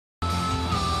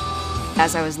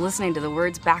As I was listening to the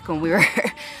words back when we were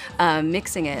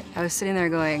mixing it, I was sitting there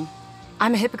going,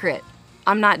 I'm a hypocrite.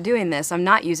 I'm not doing this. I'm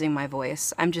not using my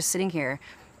voice. I'm just sitting here.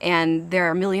 And there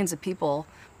are millions of people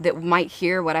that might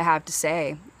hear what I have to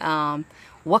say.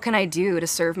 What can I do to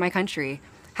serve my country?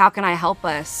 How can I help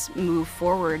us move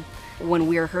forward when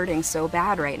we're hurting so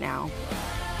bad right now?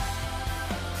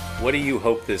 What do you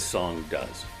hope this song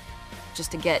does?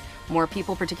 Just to get more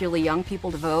people, particularly young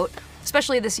people, to vote,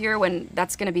 especially this year when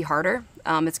that's going to be harder.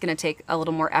 It's going to take a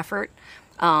little more effort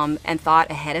and thought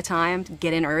ahead of time.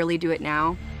 Get in early, do it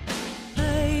now.